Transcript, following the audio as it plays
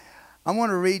I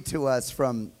want to read to us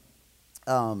from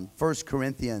 1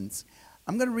 Corinthians.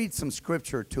 I'm going to read some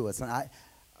scripture to us, and I'm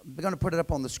going to put it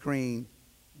up on the screen,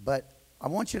 but I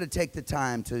want you to take the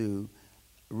time to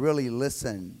really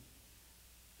listen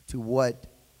to what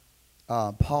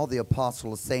Paul the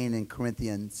Apostle is saying in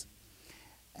Corinthians.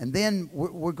 And then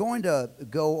we're going to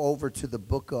go over to the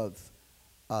book of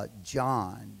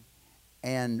John,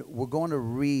 and we're going to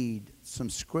read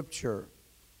some scripture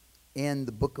in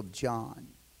the book of John.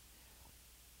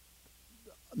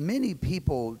 Many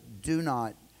people do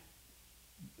not,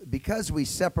 because we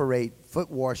separate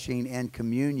foot washing and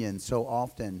communion so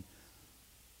often,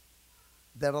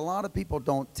 that a lot of people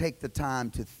don't take the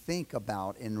time to think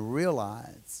about and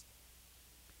realize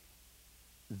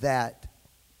that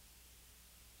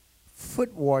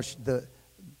foot wash, the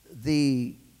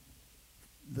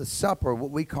supper,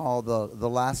 what we call the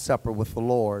Last Supper with the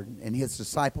Lord and his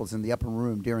disciples in the upper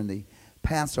room during the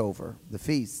Passover, the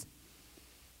feast,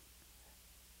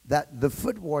 that the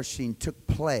foot washing took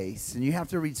place. And you have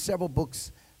to read several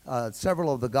books,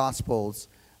 several of the Gospels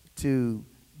to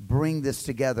bring this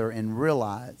together and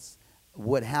realize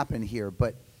what happened here.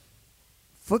 But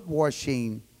foot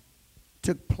washing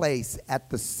took place at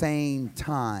the same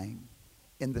time,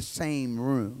 in the same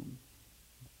room,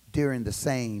 during the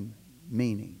same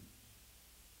meaning.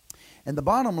 And the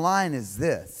bottom line is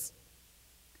this: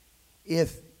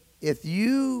 if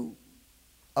you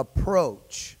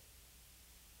approach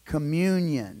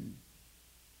communion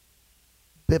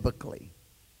biblically,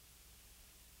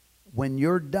 when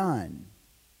you're done,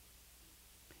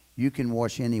 you can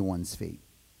wash anyone's feet,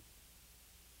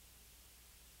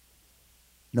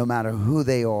 no matter who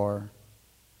they are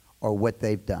or what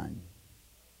they've done,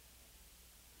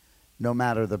 no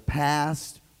matter the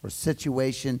past or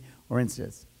situation or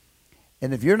instance.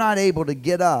 And if you're not able to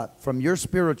get up from your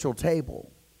spiritual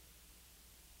table,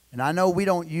 and I know we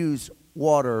don't use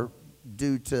water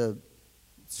due to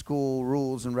school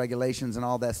rules and regulations and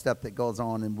all that stuff that goes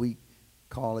on, and we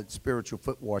call it spiritual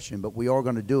foot washing, but we are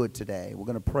going to do it today. We're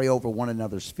going to pray over one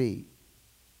another's feet.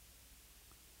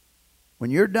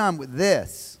 When you're done with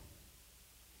this,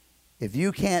 if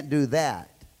you can't do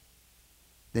that,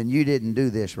 then you didn't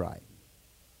do this right.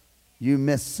 You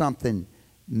missed something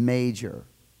major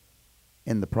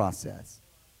in the process.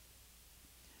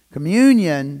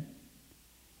 Communion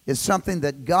is something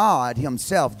that God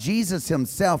himself, Jesus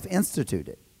himself,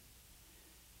 instituted.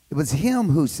 It was him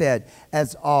who said,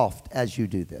 as oft as you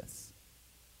do this.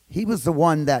 He was the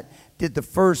one that did the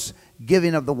first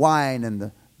giving of the wine and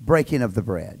the breaking of the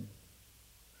bread,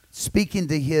 speaking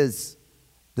to his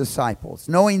disciples,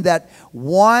 knowing that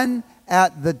one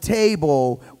at the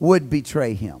table would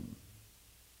betray him,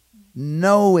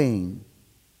 knowing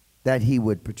that he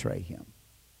would betray him.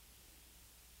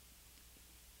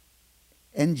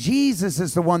 And Jesus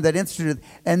is the one that instituted,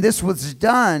 and this was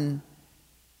done,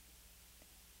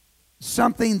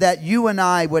 something that you and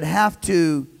I would have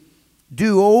to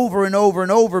do over and over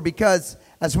and over, because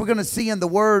as we're going to see in the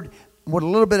Word, with a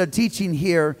little bit of teaching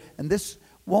here, and this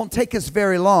won't take us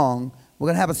very long, we're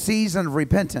going to have a season of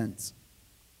repentance.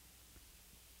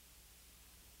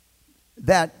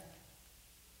 That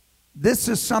this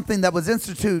is something that was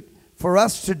instituted for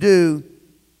us to do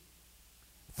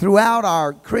throughout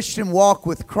our Christian walk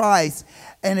with Christ,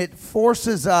 and it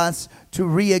forces us to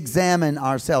re-examine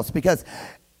ourselves, because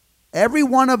every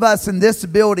one of us in this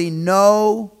building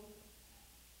know,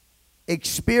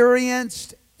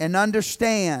 experienced, and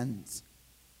understands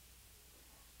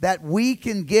that we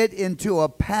can get into a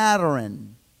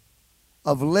pattern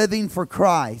of living for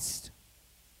Christ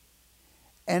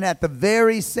and at the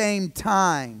very same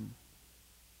time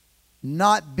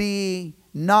not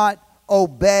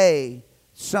obey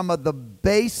some of the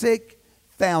basic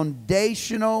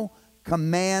foundational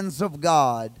commands of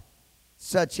God,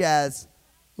 such as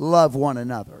love one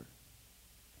another,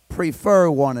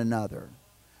 prefer one another,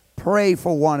 pray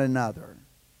for one another,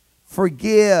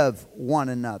 forgive one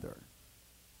another.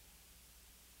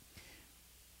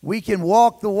 We can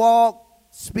walk the walk,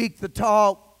 speak the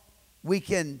talk, we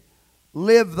can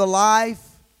live the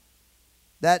life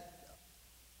that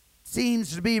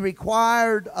seems to be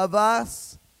required of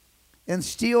us, and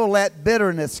still let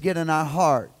bitterness get in our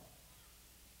heart,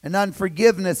 and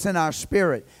unforgiveness in our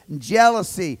spirit, and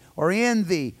jealousy or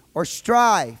envy or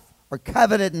strife or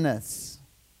covetousness.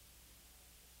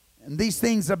 And these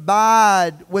things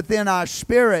abide within our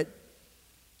spirit,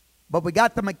 but we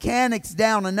got the mechanics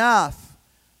down enough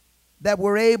that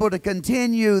we're able to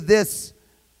continue this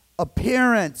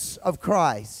appearance of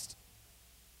Christ.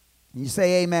 And you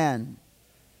say amen.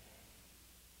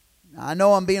 Now, I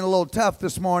know I'm being a little tough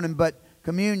this morning, but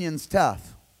communion's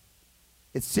tough.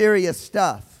 It's serious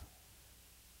stuff.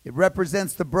 It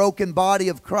represents the broken body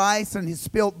of Christ and his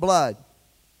spilt blood.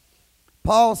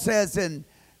 Paul says in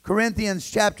Corinthians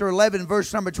chapter 11,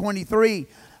 verse number 23,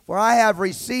 "For I have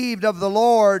received of the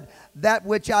Lord that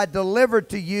which I delivered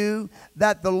to you,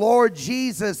 that the Lord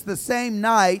Jesus, the same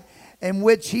night in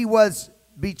which he was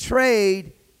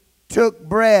betrayed, took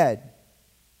bread.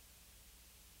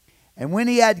 And when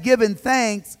he had given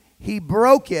thanks, he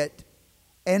broke it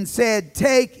and said,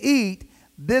 'Take, eat,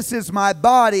 this is my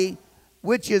body,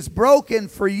 which is broken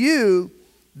for you.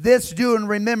 This do in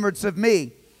remembrance of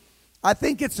me.'" I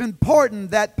think it's important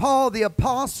that Paul the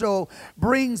Apostle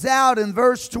brings out in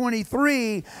verse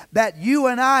 23 that you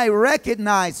and I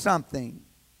recognize something.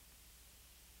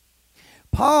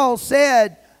 Paul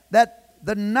said that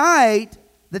the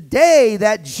day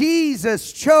that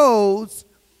Jesus chose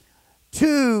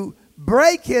to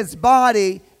break his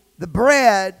body, the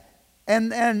bread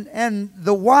and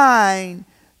the wine,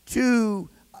 to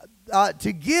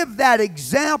give that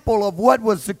example of what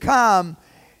was to come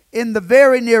in the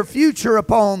very near future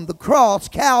upon the cross,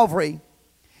 Calvary.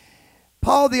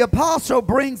 Paul the Apostle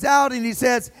brings out and he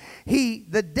says,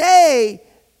 the day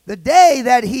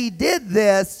that he did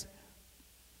this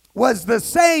was the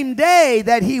same day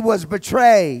that he was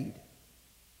betrayed.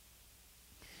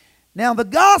 Now the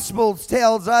Gospels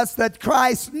tells us that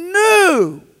Christ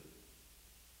knew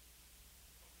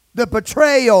the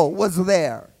betrayal was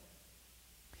there.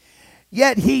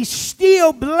 Yet he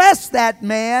still blessed that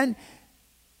man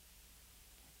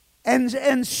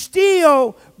and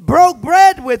still broke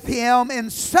bread with him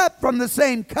and supped from the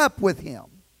same cup with him.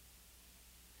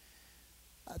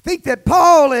 I think that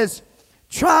Paul is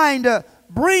trying to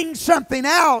bring something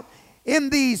out in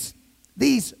these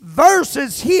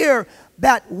verses here,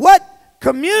 that what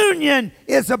communion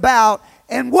is about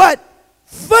and what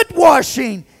foot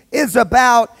washing is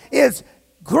about is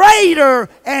greater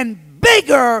and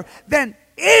bigger than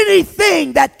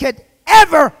anything that could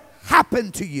ever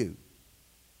happen to you.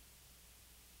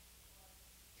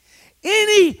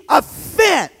 Any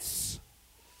offense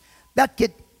that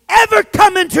could ever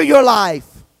come into your life,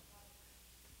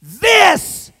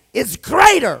 this is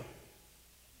greater.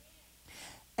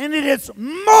 And it is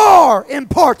more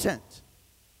important.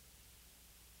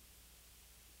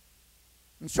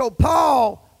 And so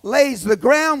Paul lays the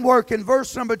groundwork in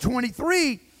verse number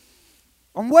 23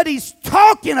 on what he's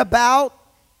talking about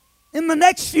in the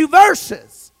next few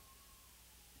verses.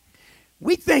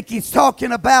 We think he's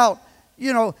talking about,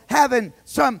 having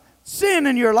some sin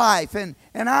in your life, and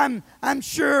I'm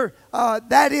sure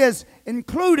that is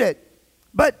included.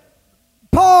 But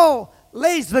Paul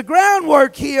lays the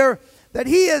groundwork here that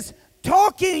he is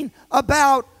talking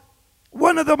about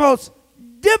one of the most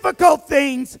difficult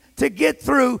things to get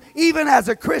through even as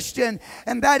a Christian,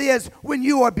 and that is when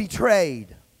you are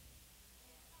betrayed.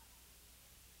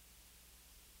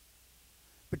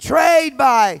 Betrayed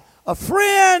by a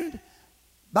friend,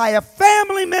 by a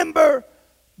family member,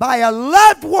 by a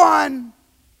loved one.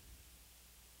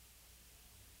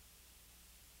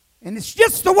 And it's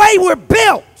just the way we're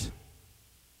built.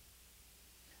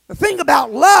 The thing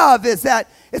about love is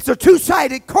that it's a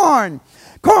two-sided coin.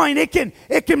 It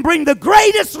can bring the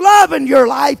greatest love in your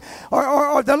life,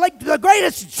 or the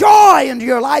greatest joy into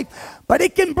your life, but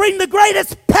it can bring the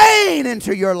greatest pain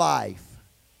into your life.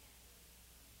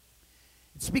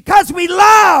 It's because we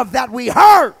love that we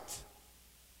hurt.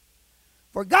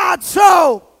 For God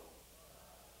so.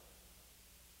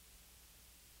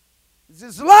 It's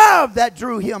His love that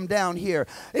drew Him down here.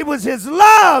 It was His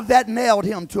love that nailed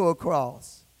Him to a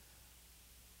cross.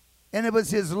 And it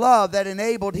was His love that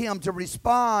enabled Him to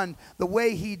respond the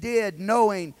way He did,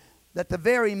 knowing that the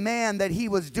very man that He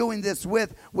was doing this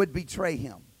with would betray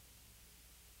Him.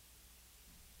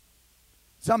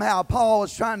 Somehow Paul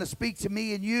is trying to speak to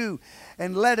me and you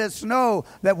and let us know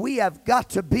that we have got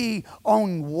to be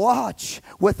on watch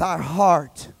with our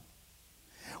heart.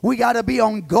 We got to be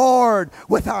on guard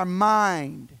with our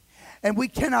mind. And we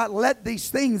cannot let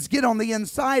these things get on the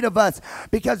inside of us,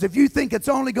 because if you think it's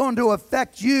only going to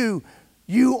affect you,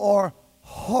 you are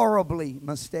horribly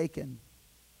mistaken.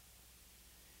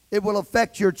 It will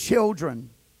affect your children.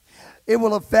 It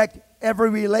will affect every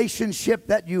relationship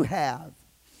that you have.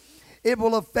 It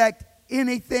will affect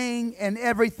anything and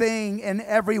everything and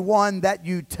everyone that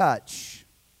you touch.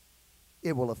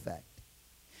 It will affect.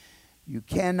 You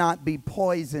cannot be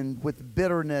poisoned with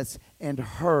bitterness and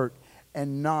hurt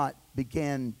and not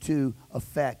begin to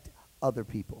affect other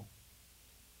people.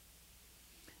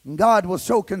 And God was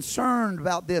so concerned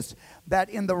about this that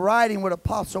in the writing with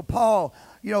Apostle Paul,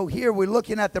 here we're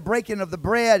looking at the breaking of the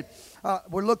bread.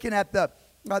 We're looking at the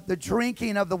the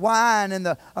drinking of the wine and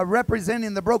the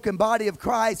representing the broken body of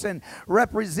Christ and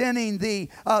representing the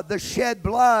shed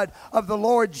blood of the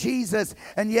Lord Jesus.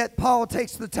 And yet Paul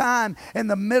takes the time in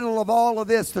the middle of all of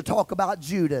this to talk about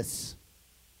Judas,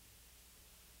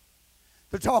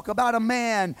 to talk about a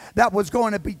man that was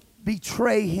going to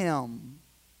betray him.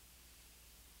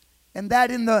 And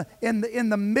that in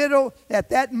the middle, at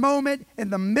that moment, in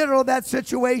the middle of that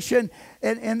situation,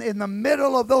 and in the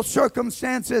middle of those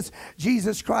circumstances,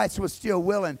 Jesus Christ was still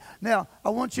willing. Now, I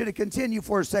want you to continue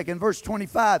for a second. Verse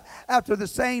 25. After the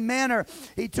same manner,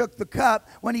 he took the cup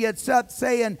when he had supped,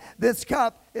 saying, "This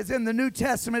cup is in the New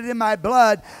Testament in my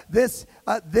blood. This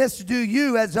do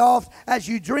you as oft as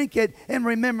you drink it in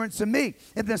remembrance of me."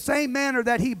 In the same manner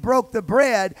that he broke the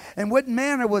bread. And what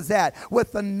manner was that?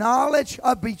 With the knowledge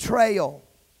of betrayal.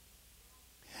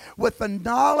 With the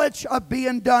knowledge of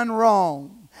being done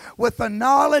wrong. With the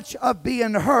knowledge of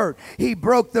being hurt, he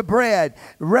broke the bread,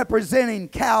 representing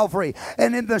Calvary.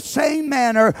 And in the same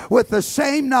manner, with the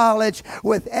same knowledge,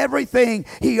 with everything,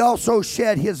 he also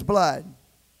shed his blood.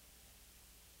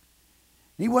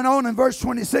 He went on in verse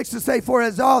 26 to say, "For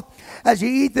as oft as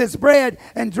ye eat this bread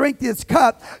and drink this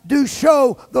cup, do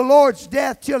show the Lord's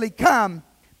death till he come.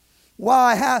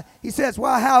 He says,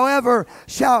 whoever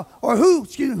shall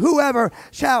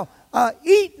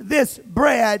eat this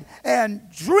bread and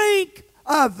drink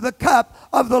of the cup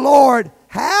of the Lord."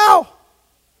 How?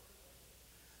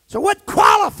 So what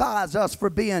qualifies us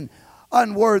for being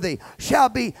unworthy? Shall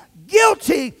be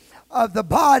guilty of the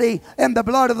body and the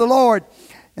blood of the Lord.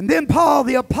 And then Paul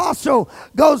the apostle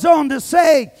goes on to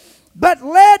say, "But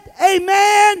let a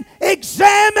man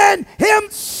examine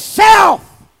himself,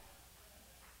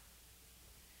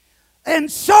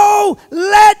 and so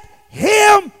let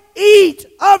him eat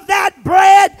of that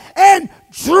bread and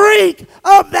drink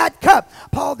of that cup."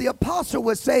 Paul the apostle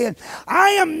was saying,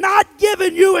 I am not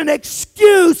giving you an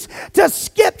excuse to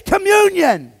skip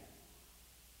communion,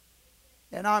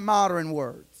 in our modern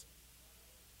words.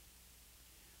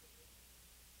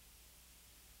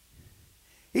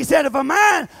 He said, if a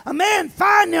man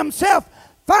find himself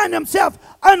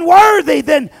unworthy,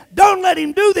 then don't let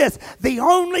him do this. The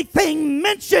only thing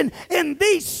mentioned in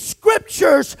these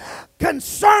scriptures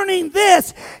concerning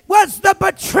this was the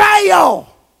betrayal.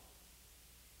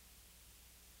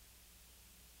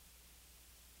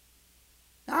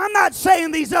 Now, I'm not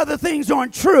saying these other things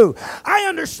aren't true. I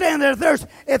understand that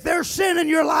if there's sin in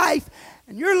your life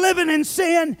and you're living in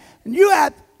sin and you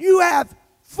have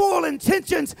full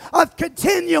intentions of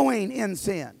continuing in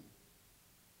sin.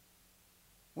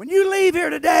 When you leave here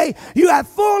today, you have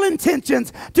full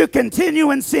intentions to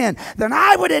continue in sin, then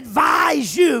I would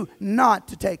advise you not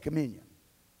to take communion.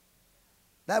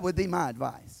 That would be my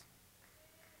advice.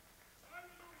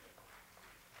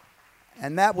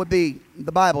 And that would be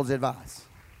the Bible's advice.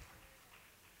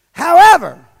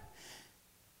 However,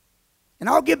 and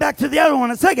I'll get back to the other one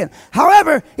in a second.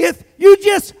 However, if you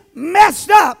just messed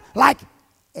up like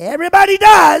everybody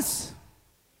does,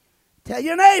 tell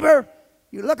your neighbor,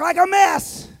 you look like a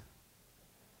mess.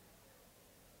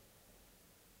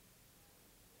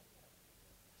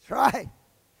 That's right.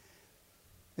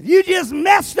 If you just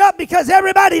messed up because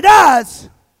everybody does,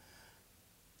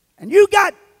 and you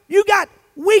got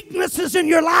weaknesses in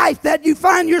your life that you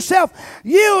find yourself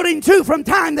yielding to from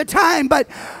time to time, but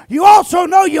you also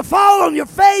know you fall on your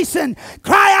face and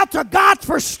cry out to God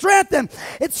for strength. And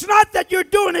it's not that you're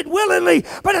doing it willingly,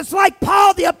 but it's like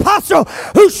Paul the apostle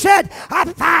who said, I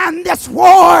find this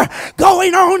war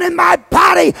going on in my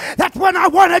body that when I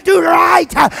want to do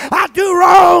right, I do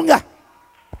wrong.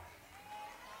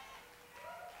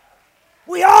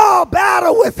 We all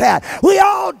battle with that. We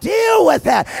all deal with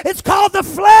that. It's called the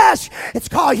flesh. It's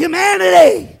called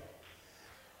humanity.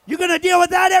 You're going to deal with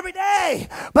that every day.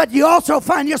 But you also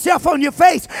find yourself on your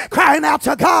face crying out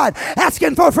to God,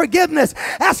 asking for forgiveness,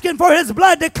 asking for His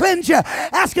blood to cleanse you,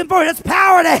 asking for His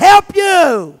power to help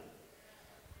you.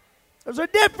 There's a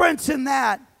difference in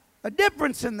that. A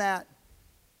difference in that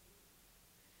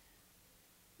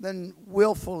than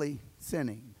willfully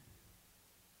sinning.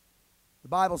 The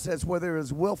Bible says where there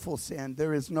is willful sin,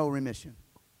 there is no remission.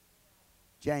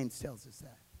 James tells us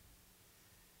that.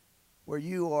 Where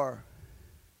you are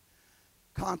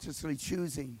consciously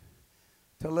choosing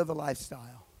to live a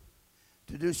lifestyle,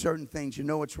 to do certain things, you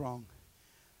know it's wrong,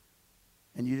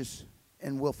 and you just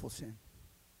in willful sin.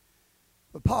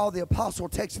 But Paul the apostle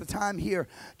takes the time here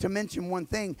to mention one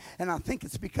thing, and I think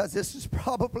it's because this is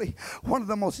probably one of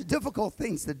the most difficult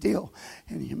things to deal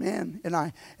in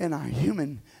our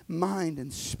human mind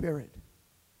and spirit.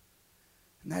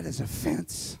 And that is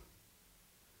offense.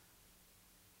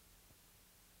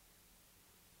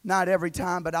 Not every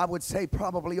time, but I would say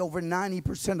probably over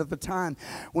 90% of the time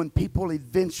when people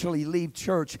eventually leave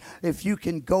church, if you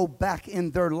can go back in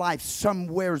their life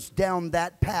somewheres down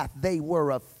that path, they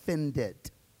were offended.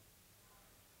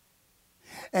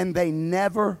 And they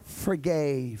never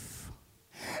forgave.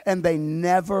 And they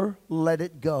never let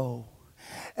it go.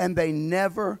 And they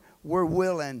never were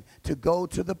willing to go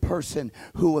to the person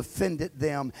who offended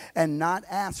them and not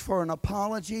ask for an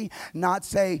apology, not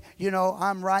say, you know,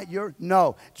 I'm right,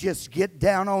 no, just get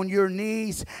down on your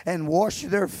knees and wash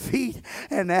their feet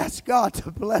and ask God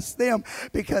to bless them,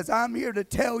 because I'm here to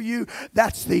tell you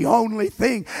that's the only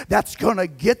thing that's going to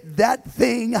get that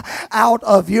thing out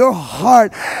of your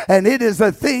heart. And it is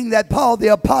a thing that Paul the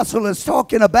Apostle is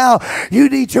talking about. You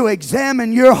need to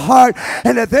examine your heart,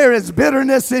 and if there is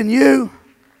bitterness in you,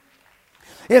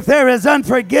 if there is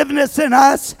unforgiveness in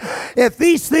us, if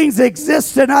these things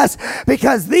exist in us,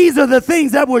 because these are the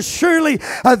things that will surely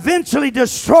eventually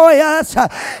destroy us,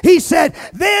 he said,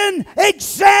 then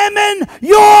examine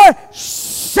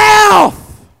yourself.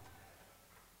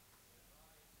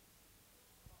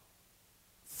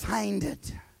 Find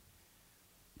it.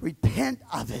 Repent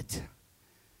of it.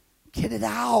 Get it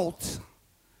out.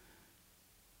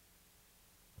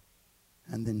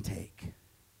 And then take.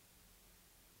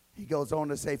 He goes on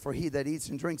to say, for he that eats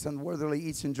and drinks unworthily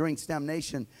eats and drinks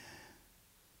damnation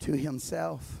to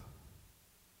himself.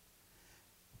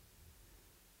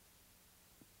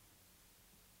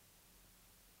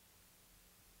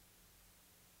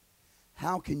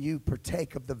 How can you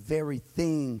partake of the very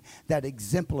thing that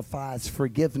exemplifies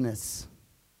forgiveness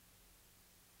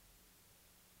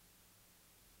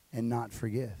and not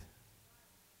forgive?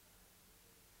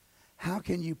 How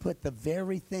can you put the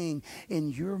very thing in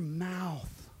your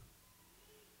mouth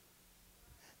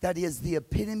that is the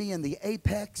epitome and the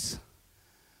apex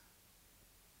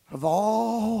of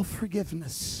all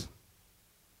forgiveness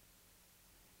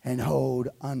and hold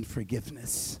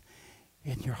unforgiveness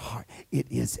in your heart? It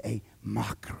is a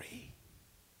mockery.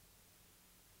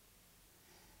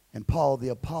 And Paul the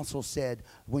Apostle said,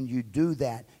 when you do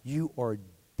that, you are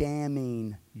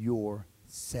damning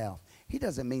yourself. He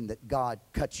doesn't mean that God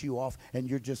cuts you off and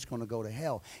you're just going to go to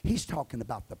hell. He's talking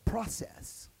about the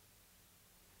process.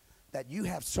 That you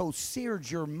have so seared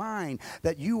your mind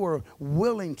that you are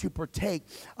willing to partake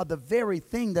of the very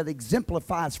thing that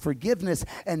exemplifies forgiveness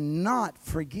and not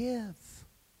forgive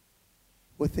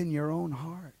within your own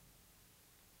heart.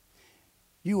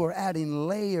 You are adding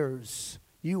layers.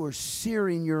 You are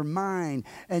searing your mind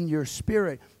and your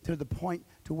spirit to the point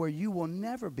to where you will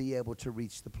never be able to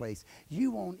reach the place.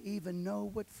 You won't even know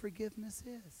what forgiveness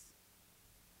is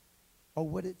or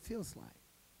what it feels like.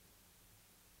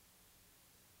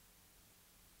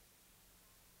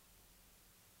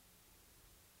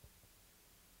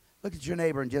 Look at your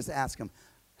neighbor and just ask him,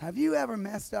 have you ever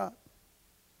messed up?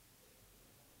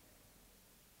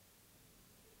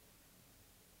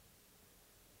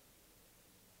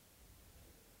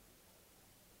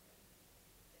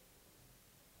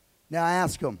 Now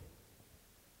ask him,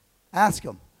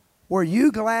 were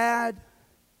you glad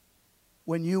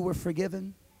when you were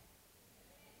forgiven?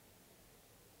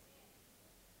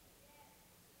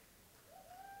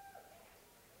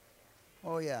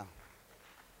 Oh, yeah.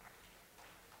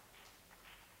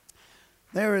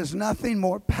 There is nothing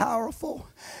more powerful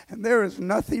and there is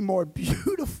nothing more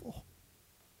beautiful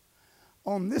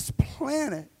on this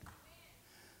planet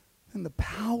than the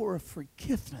power of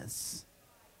forgiveness.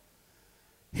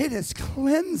 It is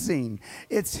cleansing.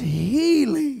 It's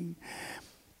healing.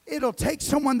 It'll take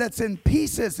someone that's in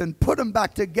pieces and put them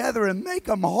back together and make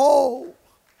them whole.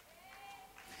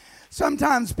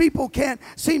 Sometimes people can't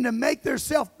seem to make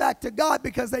themselves back to God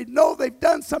because they know they've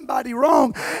done somebody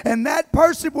wrong, and that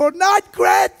person will not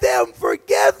grant them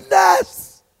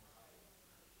forgiveness.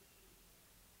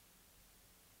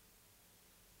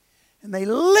 And they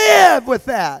live with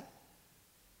that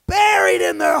buried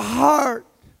in their heart.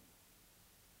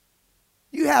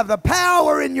 You have the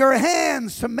power in your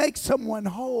hands to make someone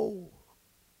whole.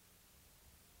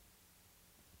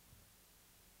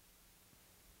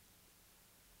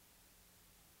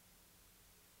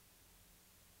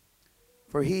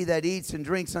 For he that eats and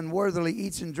drinks unworthily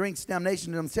eats and drinks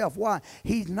damnation to himself. Why?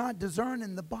 He's not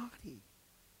discerning the body.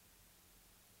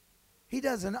 He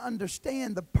doesn't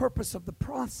understand the purpose of the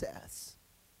process.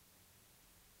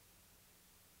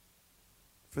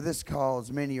 For this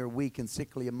cause many are weak and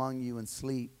sickly among you and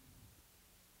sleep.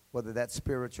 Whether that's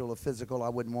spiritual or physical, I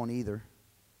wouldn't want either.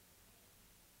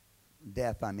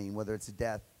 Death, I mean, whether it's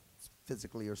death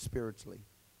physically or spiritually.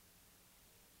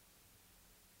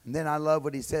 And then I love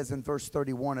what he says in verse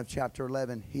 31 of chapter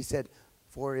 11. He said,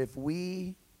 for if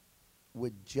we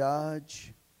would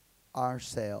judge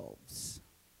ourselves,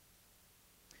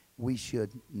 we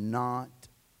should not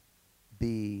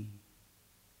be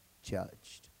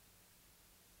judged.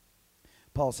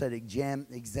 Paul said,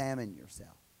 examine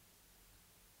yourself,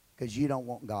 because you don't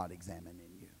want God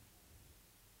examining you.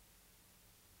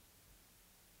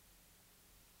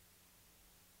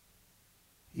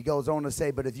 He goes on to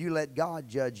say, but if you let God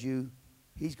judge you,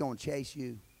 he's going to chase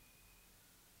you.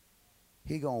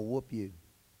 He's going to whoop you.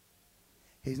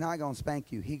 He's not going to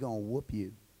spank you. He's going to whoop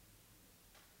you.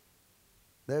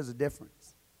 There's a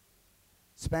difference.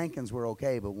 Spankings were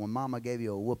okay, but when mama gave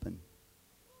you a whooping,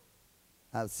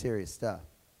 that was serious stuff.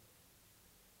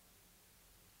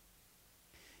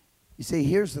 You see,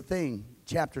 here's the thing.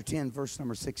 Chapter 10, verse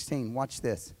number 16. Watch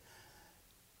this.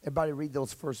 Everybody read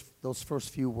those first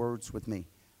few words with me.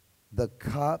 The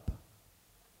cup.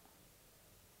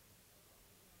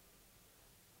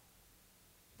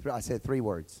 I said 3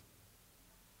 words.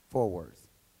 4 words.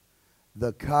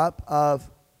 The cup of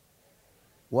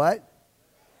what?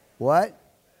 What?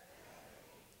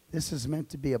 This is meant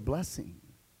to be a blessing.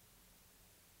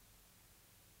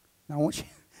 Now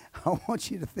I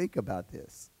want you to think about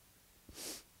this.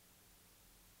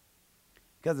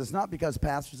 Because it's not because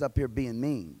pastor's up here being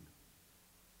mean.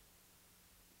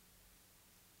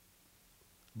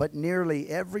 But nearly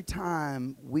every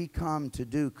time we come to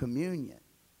do communion,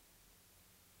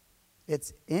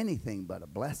 it's anything but a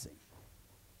blessing.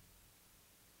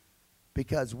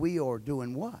 Because we are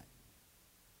doing what?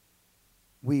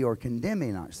 We are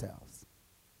condemning ourselves.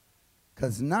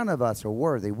 Because none of us are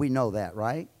worthy. We know that,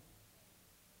 right?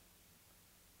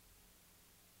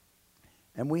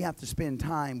 And we have to spend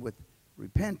time with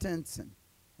repentance.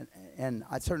 And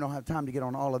I certainly don't have time to get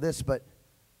on all of this, but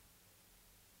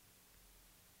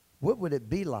what would it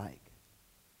be like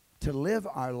to live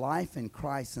our life in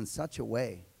Christ in such a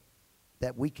way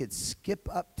that we could skip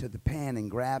up to the pan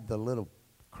and grab the little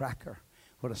cracker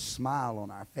with a smile on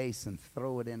our face and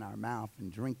throw it in our mouth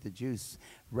and drink the juice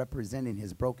representing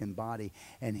his broken body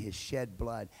and his shed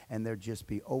blood, and there'd just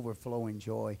be overflowing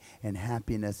joy and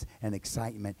happiness and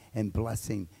excitement and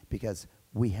blessing because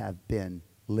we have been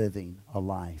living a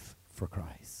life for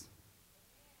Christ.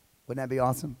 Wouldn't that be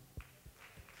awesome?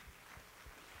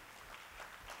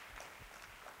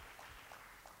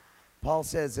 Paul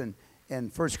says in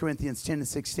 1 Corinthians 10 and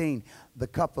 16, the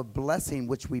cup of blessing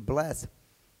which we bless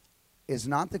is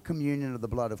not the communion of the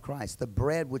blood of Christ. The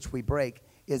bread which we break,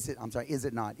 is it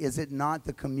not? Is it not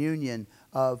the communion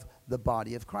of the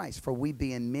body of Christ? For we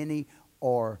being many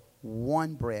are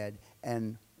one bread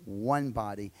and one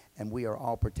body, and we are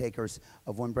all partakers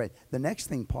of one bread. The next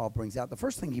thing Paul brings out, the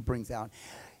first thing he brings out,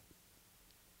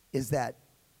 is that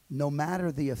no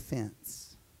matter the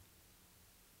offense,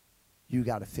 you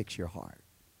got to fix your heart.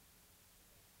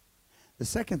 The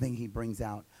second thing he brings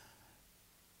out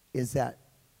is that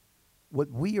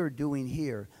what we are doing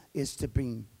here is to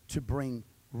bring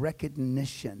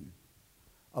recognition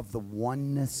of the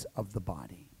oneness of the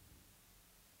body.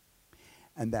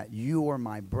 And that you are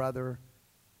my brother,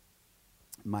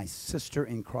 my sister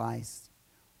in Christ.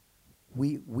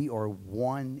 We are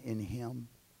one in him.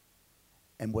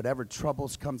 And whatever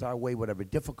troubles comes our way, whatever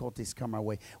difficulties come our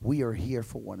way, we are here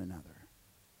for one another.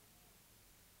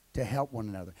 To help one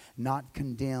another. Not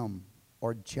condemn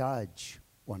or judge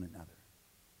one another,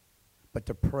 but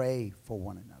to pray for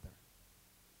one another.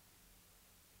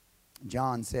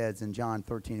 John says in John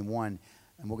 13:1,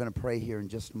 and we're going to pray here in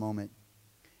just a moment.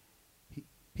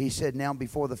 He said, now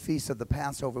before the feast of the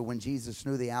Passover, when Jesus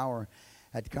knew the hour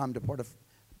had come to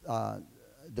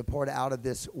depart out of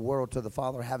this world to the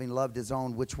Father, having loved his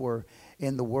own which were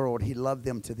in the world, he loved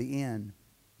them to the end.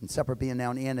 And supper being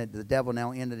now ended, the devil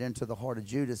now entered into the heart of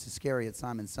Judas Iscariot,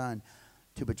 Simon's son,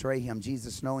 to betray him.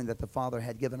 Jesus, knowing that the Father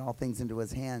had given all things into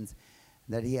his hands,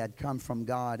 that he had come from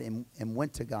God and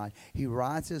went to God, he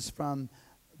rises from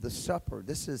the supper.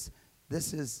 This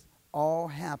is all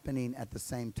happening at the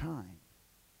same time.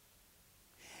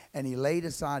 And he laid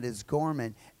aside his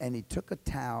garment, and he took a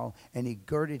towel, and he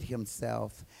girded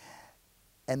himself,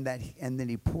 and then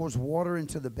he pours water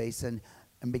into the basin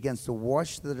and begins to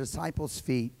wash the disciples'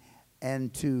 feet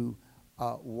and to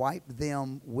wipe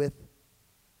them with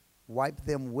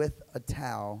a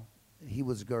towel that he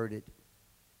was girded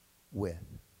with.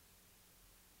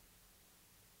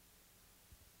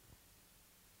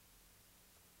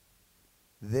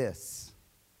 This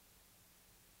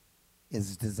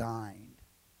is designed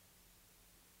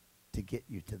to get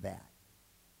you to that.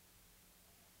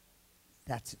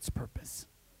 That's its purpose.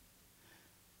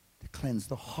 To cleanse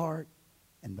the heart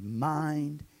and the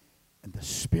mind and the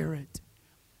spirit,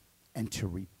 and to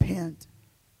repent,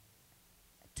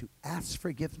 to ask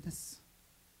forgiveness,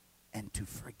 and to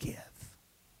forgive.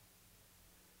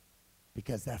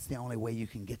 Because that's the only way you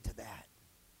can get to that.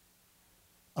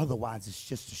 Otherwise, it's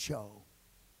just a show.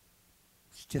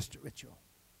 It's just a ritual.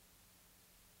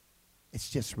 It's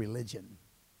just religion.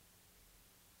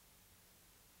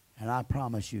 And I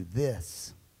promise you,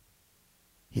 this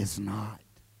is not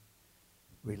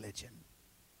religion.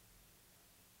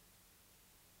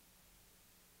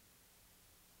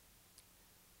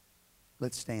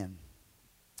 Let's stand.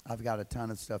 I've got a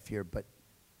ton of stuff here, but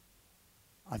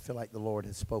I feel like the Lord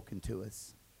has spoken to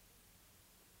us.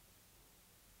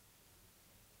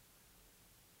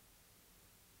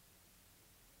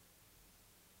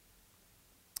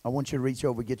 I want you to reach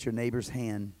over, get your neighbor's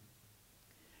hand.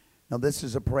 Now, this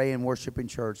is a pray and worshiping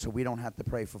church, so we don't have to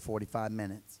pray for 45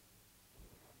 minutes.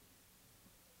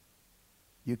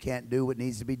 You can't do what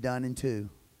needs to be done in 2.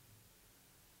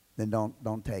 Then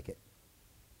don't take it.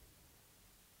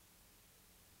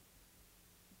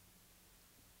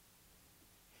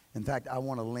 In fact, I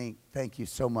want to link, thank you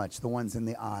so much, the ones in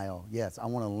the aisle. Yes, I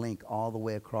want to link all the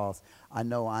way across. I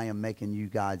know I am making you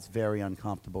guys very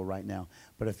uncomfortable right now.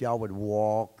 But if y'all would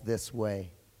walk this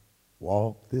way.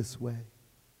 Walk this way.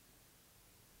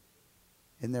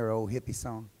 Isn't there an old hippie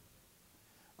song?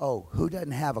 Oh, who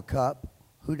doesn't have a cup?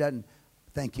 Who doesn't?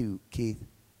 Thank you, Keith,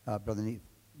 Brother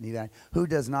Nevi. Who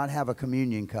does not have a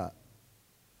communion cup?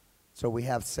 So we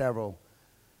have several.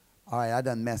 All right, I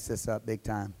done messed this up big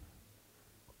time.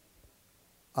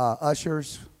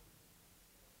 Ushers,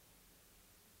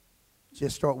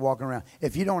 just start walking around.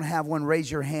 If you don't have one, raise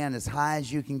your hand as high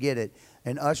as you can get it.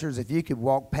 And ushers, if you could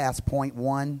walk past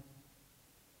 0.1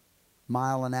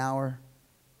 mile an hour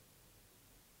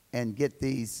and get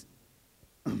these.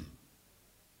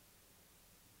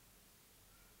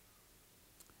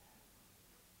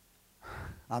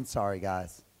 I'm sorry,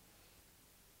 guys.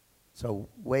 So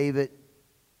wave it.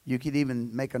 You could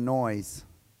even make a noise.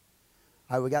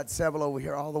 All right, we got several over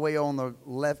here, all the way on the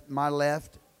left, my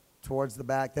left, towards the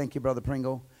back. Thank you, Brother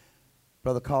Pringle.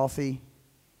 Brother Coffee.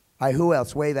 All right, who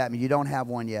else? Wave at me. You don't have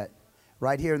one yet.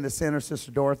 Right here in the center,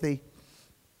 Sister Dorothy.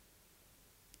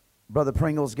 Brother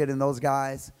Pringle's getting those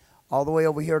guys. All the way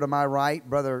over here to my right,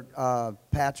 Brother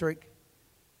Patrick.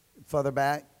 Further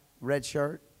back, red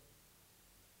shirt.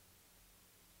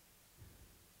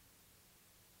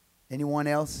 Anyone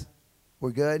else?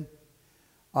 We're good?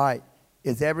 All right.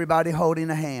 Is everybody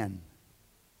holding a hand?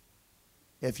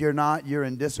 If you're not, you're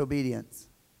in disobedience.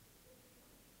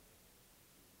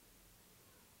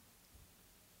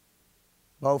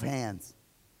 Both hands.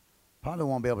 Probably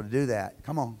won't be able to do that.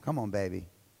 Come on, baby.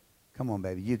 Come on,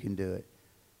 baby. You can do it.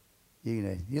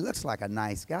 You looks like a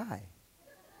nice guy.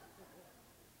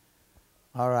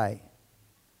 All right.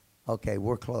 Okay,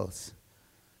 we're close.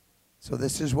 So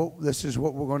this is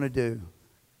what we're going to do.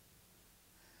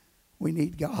 We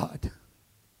need God.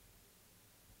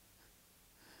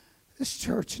 This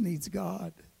church needs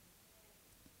God.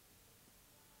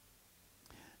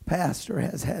 Pastor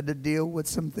has had to deal with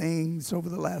some things over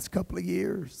the last couple of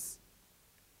years.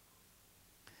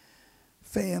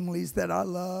 Families that I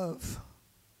love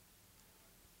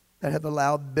that have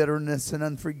allowed bitterness and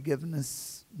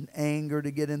unforgiveness and anger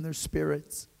to get in their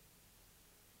spirits.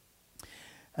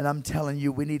 And I'm telling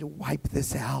you, we need to wipe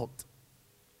this out.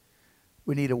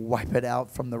 We need to wipe it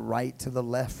out from the right to the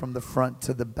left, from the front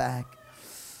to the back.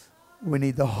 We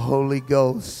need the Holy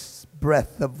Ghost,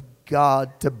 breath of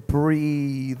God, to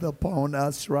breathe upon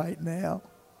us right now.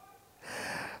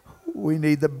 We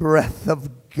need the breath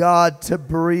of God to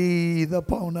breathe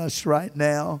upon us right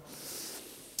now.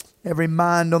 Every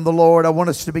mind on the Lord, I want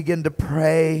us to begin to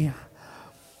pray.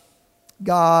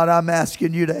 God, I'm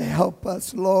asking you to help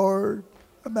us, Lord.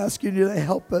 I'm asking you to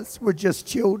help us. We're just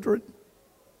children.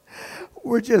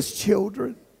 We're just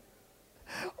children.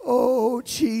 Oh,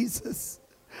 Jesus.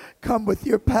 Come with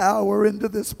your power into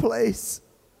this place.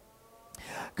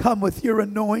 Come with your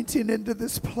anointing into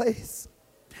this place.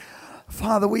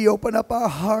 Father, we open up our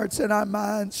hearts and our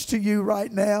minds to you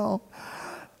right now.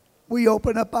 We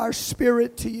open up our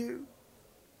spirit to you.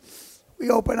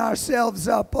 We open ourselves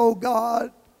up, oh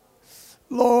God.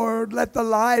 Lord, let the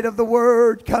light of the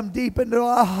word come deep into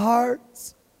our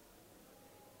hearts.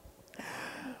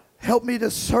 Help me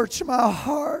to search my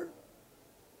heart.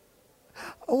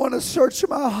 I want to search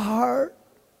my heart.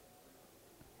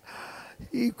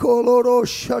 I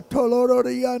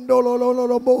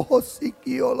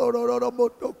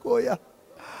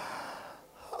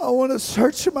want to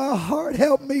search my heart.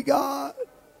 Help me, God.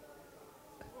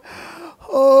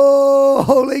 Oh,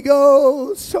 Holy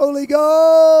Ghost, Holy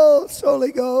Ghost,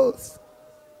 Holy Ghost.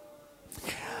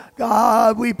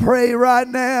 God, we pray right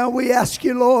now. We ask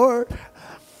you, Lord,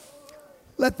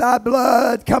 Let thy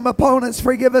blood come upon us.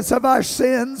 Forgive us of our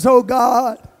sins, O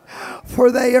God, for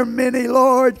they are many,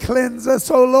 Lord. Cleanse us,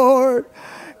 O Lord.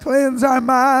 Cleanse our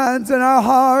minds and our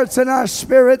hearts and our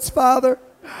spirits, Father.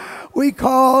 We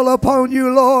call upon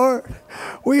you, Lord.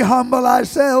 We humble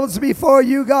ourselves before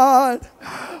you, God.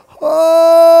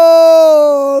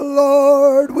 Oh,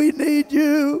 Lord, we need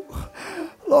you.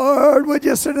 Lord, we're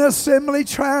just an assembly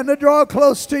trying to draw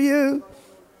close to you.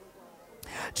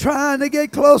 Trying to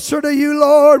get closer to you,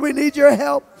 Lord. We need your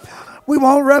help. We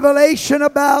want revelation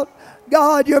about,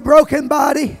 God, your broken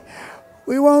body.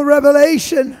 We want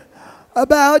revelation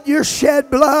about your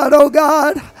shed blood, oh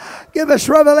God. Give us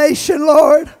revelation,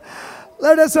 Lord.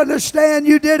 Let us understand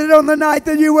you did it on the night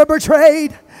that you were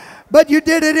betrayed, but you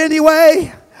did it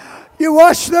anyway. You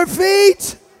washed their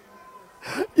feet.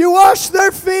 You washed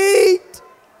their feet.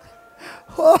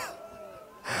 Oh,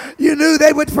 you knew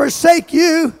they would forsake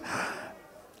you.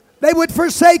 They would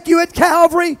forsake you at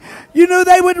Calvary. You knew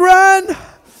they would run.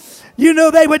 You knew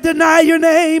they would deny your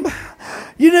name.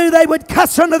 You knew they would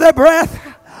cuss under their breath.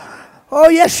 Oh,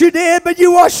 yes, you did, but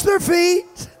you washed their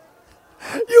feet.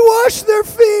 You washed their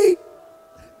feet.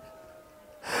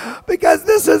 Because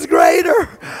this is greater.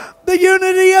 The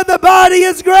unity of the body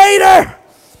is greater.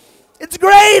 It's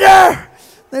greater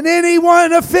than any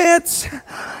one offense.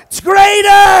 It's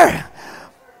greater,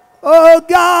 oh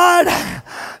God,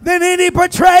 than any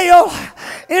betrayal,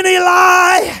 any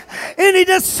lie, any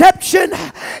deception,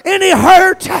 any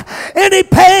hurt, any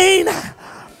pain.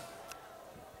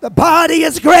 The body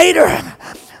is greater.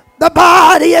 The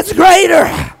body is greater.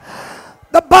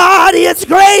 The body is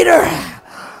greater.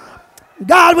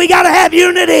 God, we got to have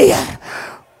unity.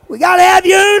 We got to have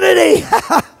unity.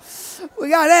 We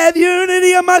got to have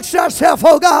unity amongst ourselves,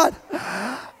 oh God.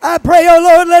 I pray, oh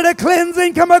Lord, let a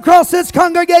cleansing come across this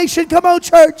congregation. Come on,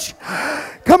 church.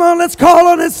 Come on, let's call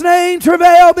on his name,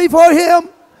 travail before him.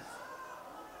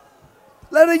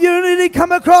 Let a unity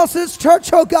come across this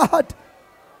church, oh God.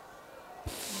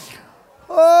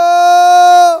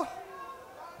 Oh,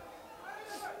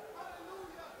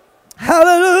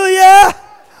 hallelujah.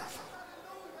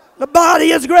 The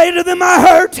body is greater than my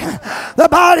hurt. The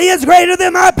body is greater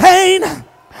than my pain.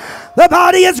 The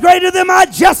body is greater than my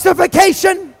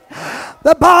justification.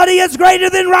 The body is greater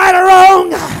than right or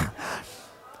wrong.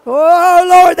 Oh,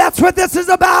 Lord, that's what this is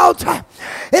about.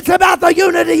 It's about the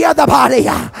unity of the body.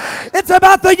 It's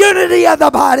about the unity of the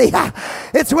body.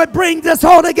 It's what brings us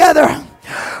all together.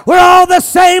 We're all the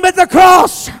same at the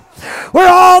cross. We're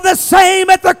all the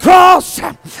same at the cross.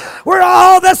 We're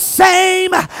all the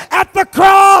same at the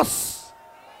cross.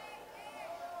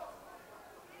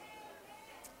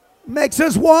 Makes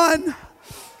us one.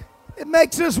 It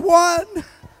makes us one.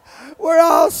 We're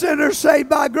all sinners saved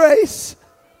by grace.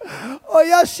 Oh,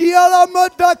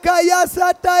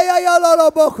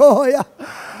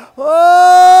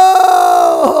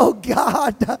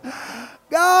 God.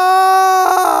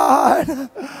 God.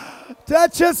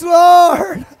 Touch us,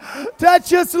 Lord.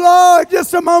 Touch us, Lord.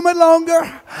 Just a moment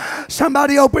longer.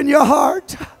 Somebody open your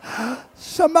heart.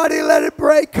 Somebody let it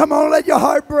break. Come on, let your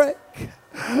heart break.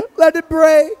 Let it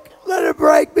break. Let it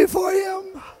break before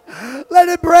him. Let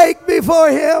it break before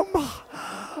him.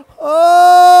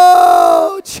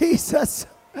 Oh, Jesus.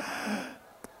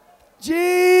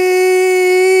 Jesus.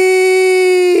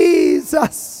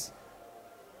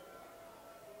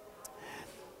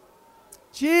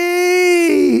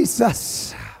 Jesus.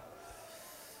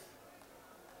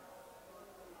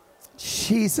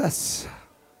 Jesus.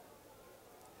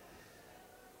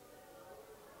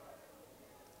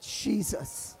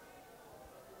 Jesus.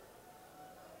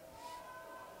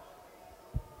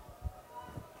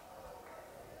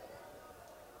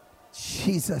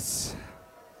 Jesus.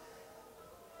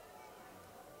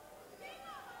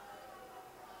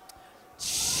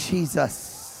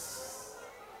 Jesus.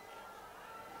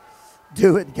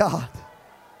 Do it, God.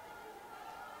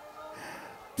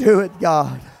 Do it,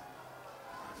 God.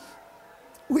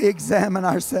 We examine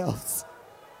ourselves.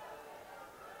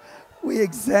 We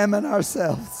examine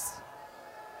ourselves.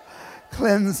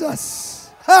 Cleanse us.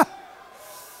 Ha!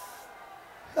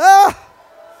 Ah!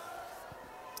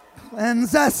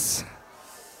 Cleanse us.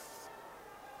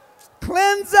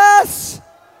 Cleanse us.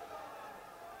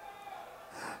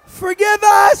 Forgive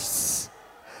us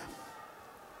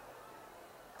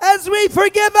as we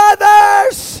forgive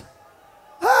others.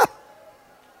 Ah!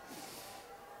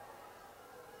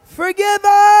 Forgive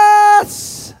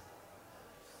us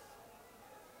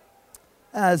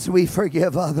as we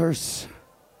forgive others.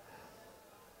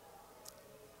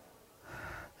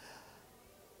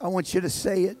 I want you to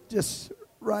say it just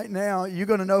right now. You're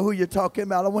going to know who you're talking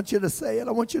about. I want you to say it.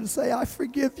 I want you to say, I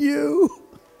forgive you.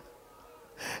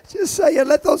 Just say it.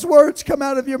 Let those words come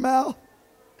out of your mouth.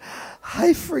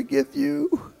 I forgive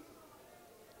you.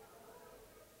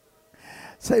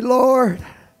 Say, Lord,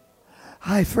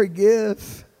 I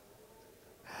forgive.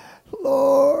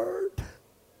 Lord,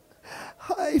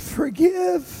 I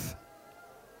forgive.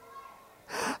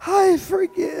 I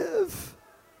forgive.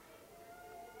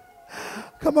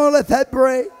 Come on, let that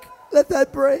break. Let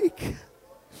that break.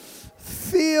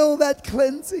 Feel that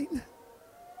cleansing.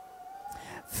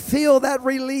 Feel that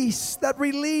release. That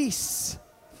release.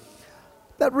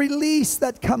 That release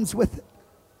that comes with it.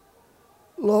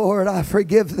 Lord, I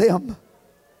forgive them.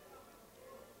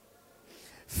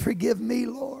 Forgive me,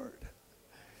 Lord.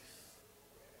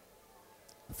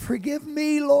 Forgive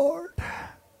me, Lord.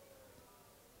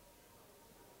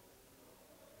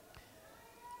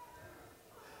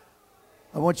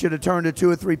 I want you to turn to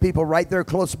 2 or 3 people right there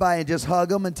close by and just hug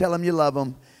them and tell them you love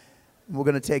them. We're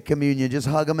going to take communion. Just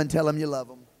hug them and tell them you love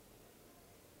them.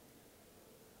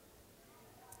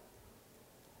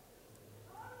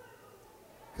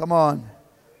 Come on.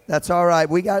 That's all right.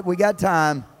 We got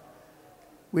time.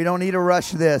 We don't need to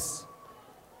rush this.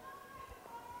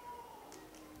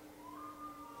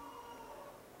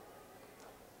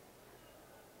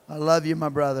 I love you, my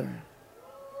brother.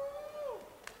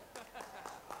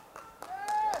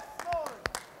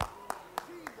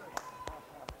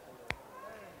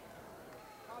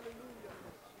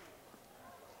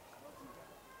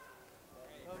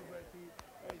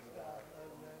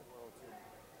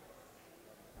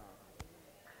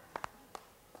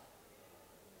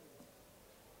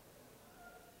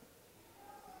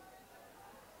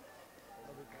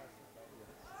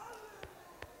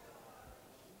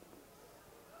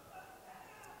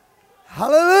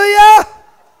 Hallelujah!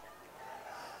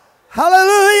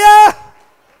 Hallelujah!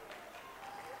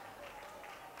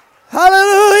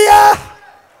 Hallelujah!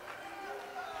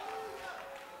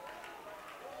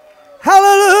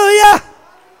 Hallelujah!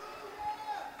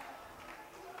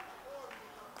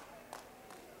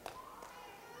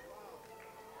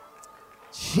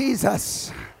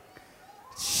 Jesus.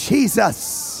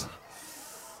 Jesus.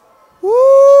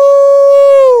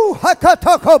 Woo!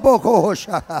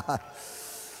 Hakatokoboko.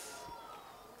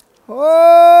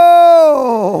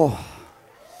 Oh,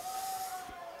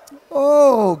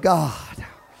 oh God.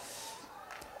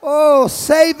 Oh,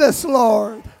 save us,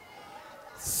 Lord.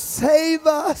 Save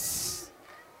us.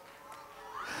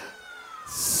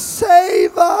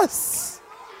 Save us.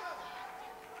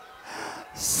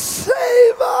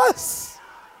 Save us.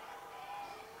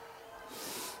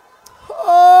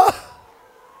 Oh,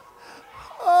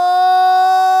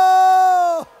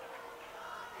 oh.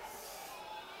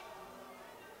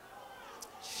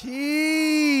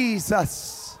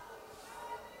 Jesus.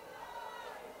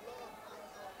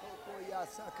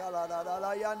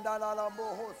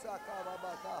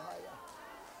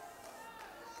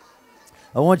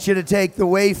 I want you to take the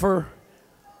wafer,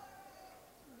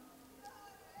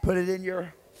 put it in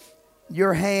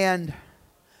your hand.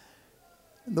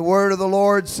 And the word of the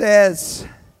Lord says,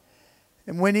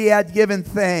 and when he had given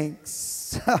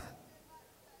thanks,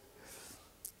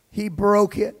 he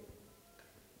broke it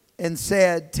and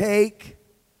said, take.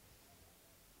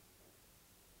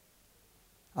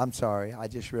 I'm sorry, I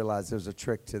just realized there's a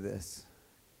trick to this.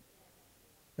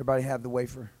 Everybody have the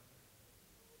wafer?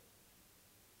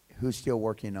 Who's still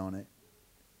working on it?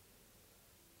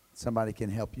 Somebody can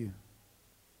help you.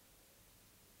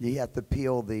 You have to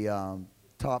peel the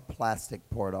top plastic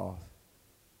part off.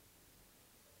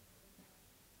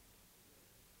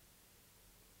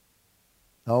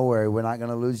 Don't worry, we're not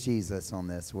going to lose Jesus on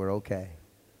this. We're okay.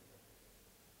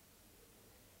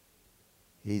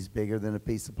 He's bigger than a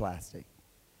piece of plastic.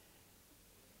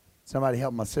 Somebody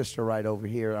help my sister right over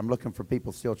here. I'm looking for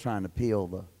people still trying to peel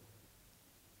the...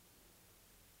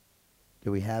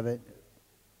 Do we have it?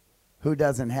 Who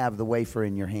doesn't have the wafer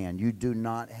in your hand? You do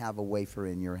not have a wafer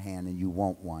in your hand and you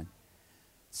want one.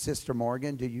 Sister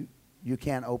Morgan, you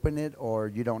can't open it or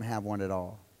you don't have one at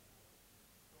all?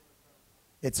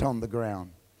 It's on the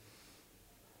ground.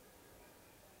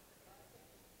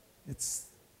 Just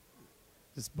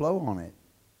blow on it.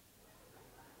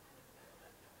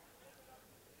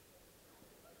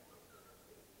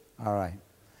 All right.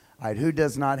 All right, who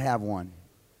does not have one?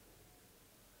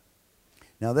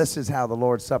 Now, this is how the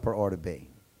Lord's Supper ought to be.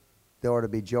 There ought to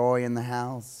be joy in the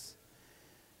house,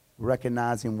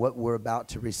 recognizing what we're about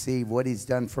to receive, what he's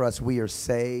done for us. We are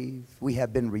saved. We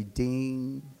have been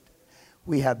redeemed.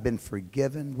 We have been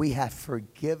forgiven. We have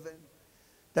forgiven.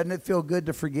 Doesn't it feel good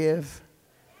to forgive?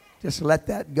 Just let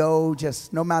that go.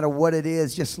 Just no matter what it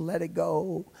is, just let it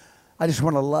go. I just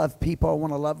want to love people. I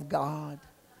want to love God.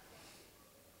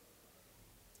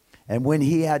 And when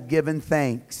he had given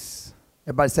thanks,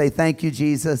 everybody say, thank you,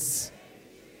 Jesus.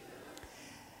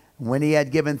 When he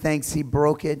had given thanks, he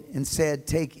broke it and said,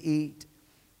 take, eat.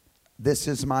 This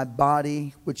is my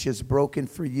body, which is broken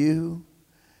for you.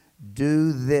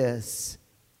 Do this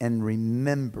in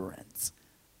remembrance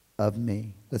of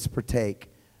me. Let's partake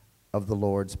of the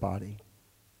Lord's body.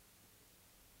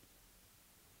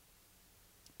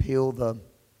 Peel the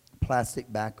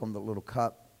plastic back on the little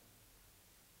cup.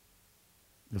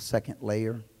 The second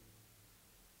layer.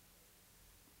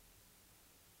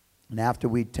 And after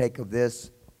we take of this,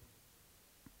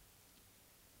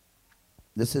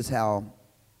 this is how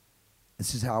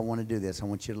I want to do this. I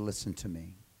want you to listen to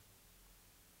me.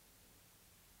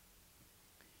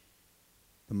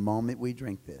 The moment we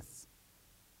drink this,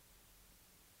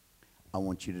 I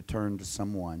want you to turn to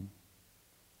someone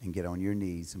and get on your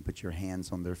knees and put your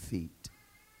hands on their feet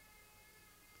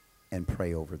and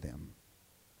pray over them.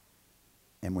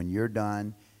 And when you're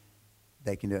done,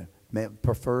 they can do it,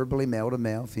 preferably male to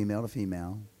male, female to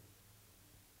female,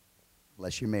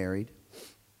 unless you're married.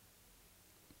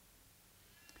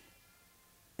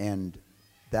 And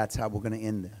that's how we're going to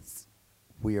end this.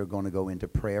 We are going to go into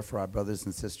prayer for our brothers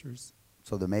and sisters.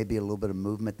 So there may be a little bit of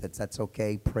movement. That's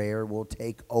okay. Prayer will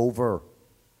take over.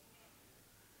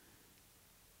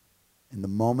 And the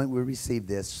moment we receive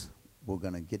this, we're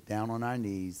going to get down on our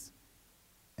knees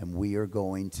and we are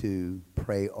going to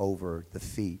pray over the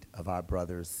feet of our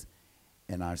brothers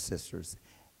and our sisters.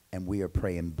 And we are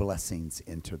praying blessings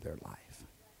into their life.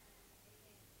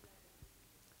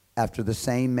 After the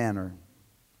same manner,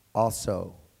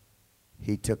 also,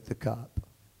 he took the cup.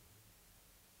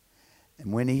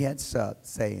 And when he had supped,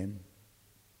 saying,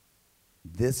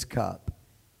 this cup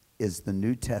is the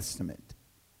New Testament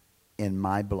in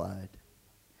my blood.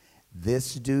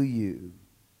 This do you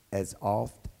as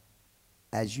oft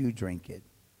as you drink it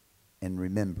in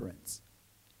remembrance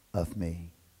of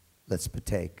me. Let's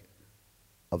partake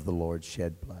of the Lord's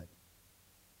shed blood.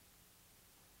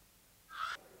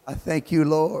 I thank you,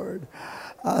 Lord.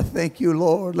 I thank you,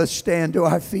 Lord. Let's stand to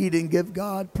our feet and give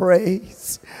God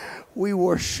praise. We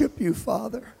worship you,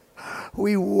 Father.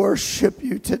 We worship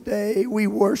you today. We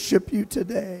worship you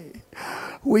today.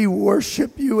 We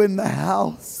worship you in the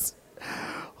house.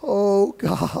 Oh,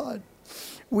 God.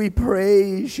 We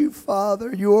praise you,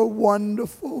 Father. You are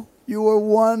wonderful. You are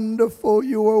wonderful.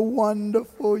 You are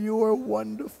wonderful. You are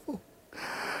wonderful.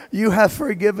 You have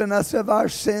forgiven us of our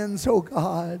sins, oh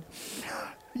God.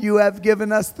 You have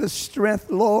given us the strength,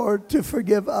 Lord, to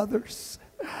forgive others.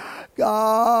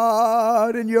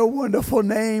 God, in your wonderful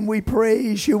name, we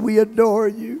praise you. We adore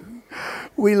you.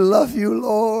 We love you,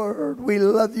 Lord. We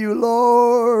love you,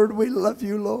 Lord. We love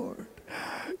you, Lord.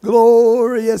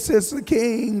 Glorious is the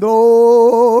King.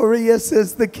 Glorious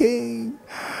is the King.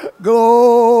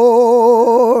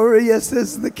 Glorious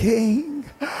is the King.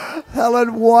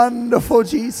 Hallelujah, wonderful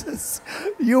Jesus.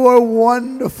 You are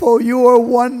wonderful. You are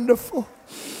wonderful.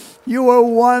 You are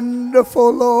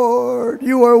wonderful, Lord.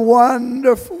 You are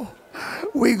wonderful.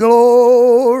 We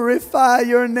glorify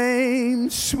your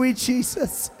name, sweet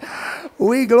Jesus.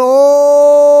 We glorify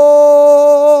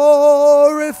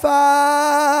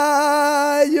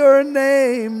your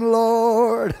name,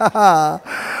 Lord.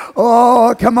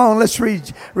 Oh, come on, let's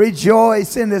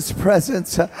rejoice in his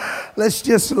presence. Let's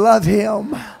just love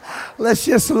him. Let's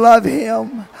just love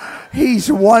him.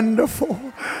 He's wonderful.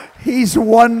 He's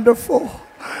wonderful.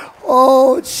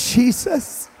 Oh,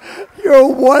 Jesus, you're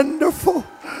wonderful.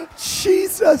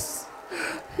 Jesus,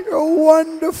 you're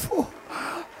wonderful.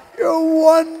 You're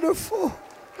wonderful.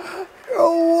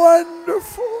 You're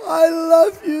wonderful. I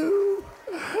love you.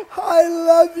 I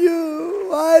love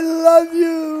you. I love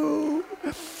you.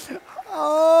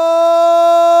 Oh.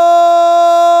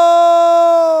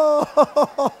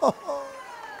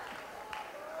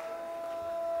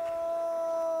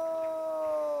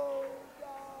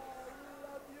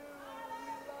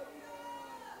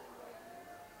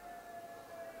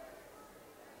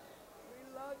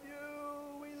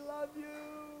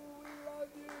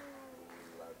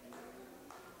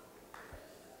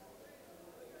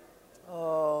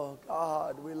 Oh,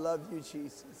 God, we love you,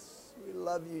 Jesus. We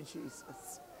love you,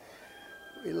 Jesus.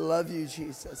 We love you,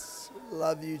 Jesus. We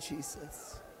love you,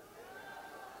 Jesus.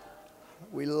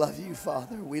 We love you,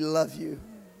 Father. We love you.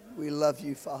 We love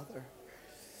you, Father.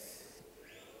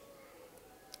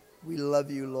 We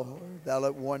love you, Lord. Thou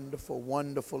art wonderful.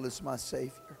 Wonderful is my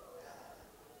Savior.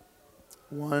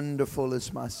 Wonderful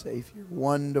is my Savior.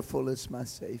 Wonderful is my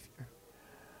Savior.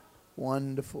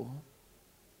 Wonderful.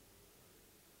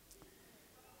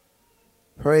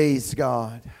 Praise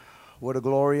God. What a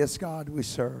glorious God we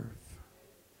serve.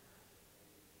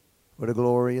 What a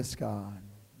glorious God.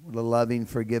 What a loving,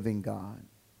 forgiving God.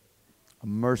 A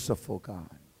merciful God.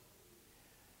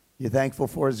 You thankful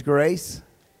for His grace?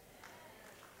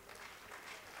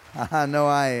 I know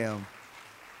I am.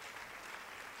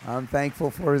 I'm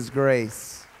thankful for His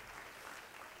grace.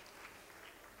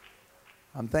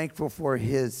 I'm thankful for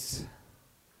His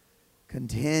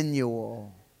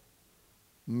continual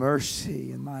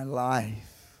mercy in my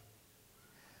life.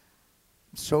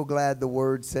 I'm so glad the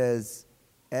Word says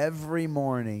every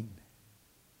morning,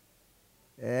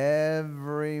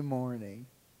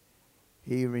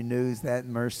 He renews that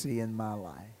mercy in my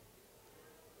life.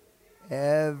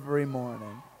 Every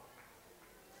morning.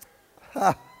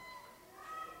 Ha.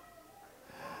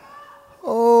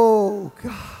 Oh,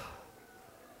 God.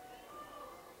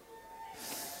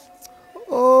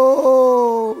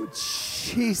 Oh,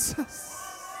 Jesus.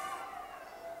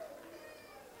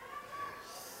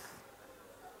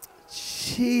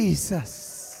 Jesus.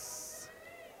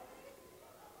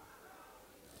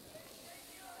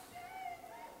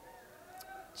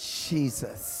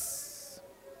 Jesus.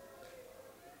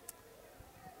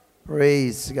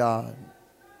 Praise God.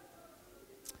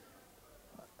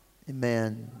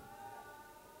 Amen.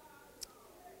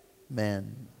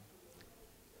 Amen.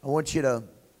 I want you to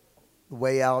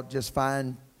way out, just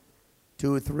find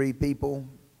 2 or 3 people,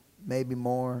 maybe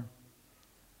more.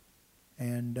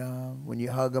 And when you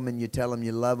hug them and you tell them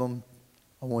you love them,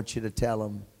 I want you to tell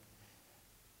them,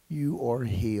 you are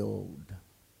healed.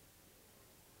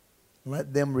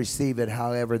 Let them receive it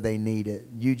however they need it.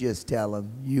 You just tell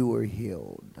them, you are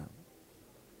healed.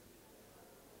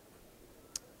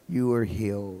 You are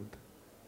healed.